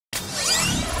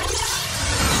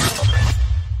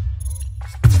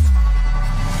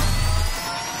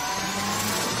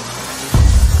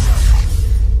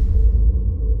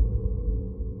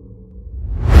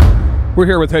We're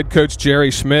here with head coach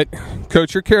Jerry Schmitt.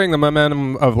 Coach, you're carrying the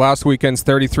momentum of last weekend's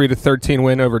 33-13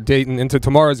 win over Dayton into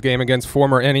tomorrow's game against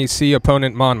former NEC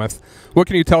opponent Monmouth. What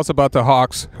can you tell us about the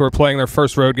Hawks, who are playing their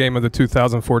first road game of the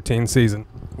 2014 season?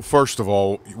 Well, first of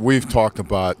all, we've talked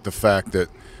about the fact that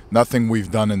nothing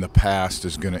we've done in the past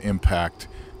is going to impact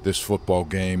this football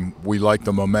game. We like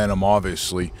the momentum,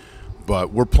 obviously,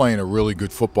 but we're playing a really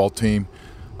good football team.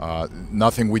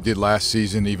 Nothing we did last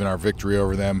season, even our victory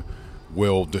over them,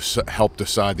 will help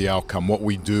decide the outcome. What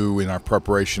we do in our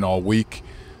preparation all week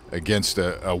against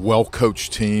a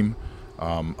well-coached team,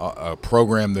 a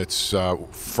program that's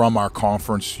from our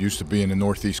conference, used to be in the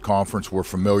Northeast Conference, we're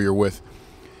familiar with.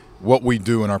 What we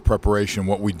do in our preparation,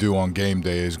 what we do on game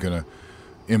day is going to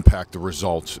impact the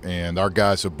results, and our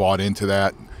guys have bought into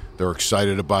that. They're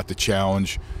excited about the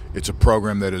challenge. It's a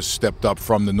program that has stepped up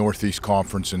from the Northeast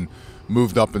Conference and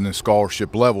moved up in the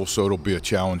scholarship level, so it'll be a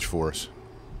challenge for us.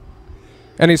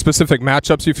 Any specific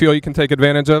matchups you feel you can take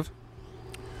advantage of?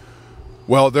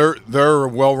 Well, they're a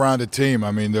well-rounded team.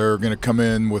 I mean, they're going to come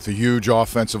in with a huge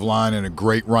offensive line and a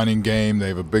great running game. They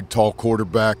have a big, tall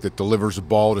quarterback that delivers the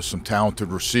ball to some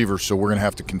talented receivers, so we're going to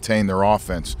have to contain their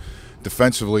offense.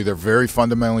 Defensively, they're very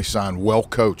fundamentally sound,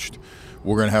 well-coached.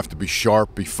 We're going to have to be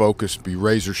sharp, be focused, be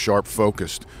razor-sharp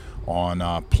focused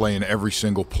on playing every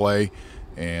single play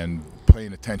and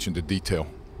paying attention to detail.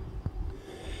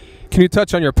 Can you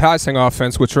touch on your passing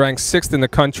offense, which ranks 6th in the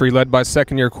country, led by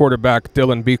second-year quarterback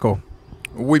Dylan Beekle?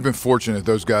 We've been fortunate.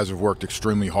 Those guys have worked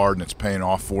extremely hard, and it's paying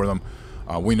off for them.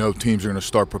 We know teams are going to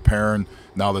start preparing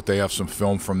now that they have some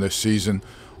film from this season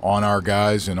on our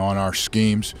guys and on our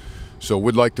schemes. So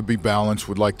we'd like to be balanced.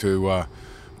 We'd like to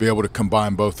be able to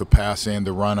combine both the pass and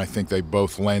the run. I think they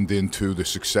both lend into the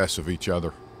success of each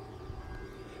other.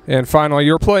 And finally,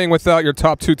 you're playing without your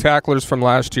top 2 tacklers from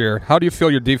last year. How do you feel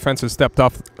your defense has stepped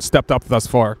up thus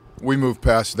far? We moved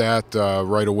past that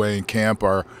right away in camp.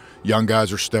 Our young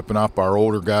guys are stepping up. Our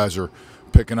older guys are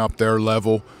picking up their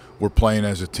level. We're playing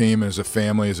as a team, as a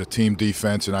family, as a team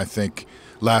defense, and I think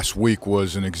last week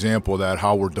was an example of that,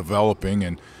 how we're developing,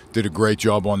 and did a great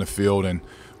job on the field, and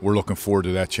we're looking forward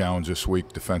to that challenge this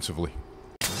week defensively.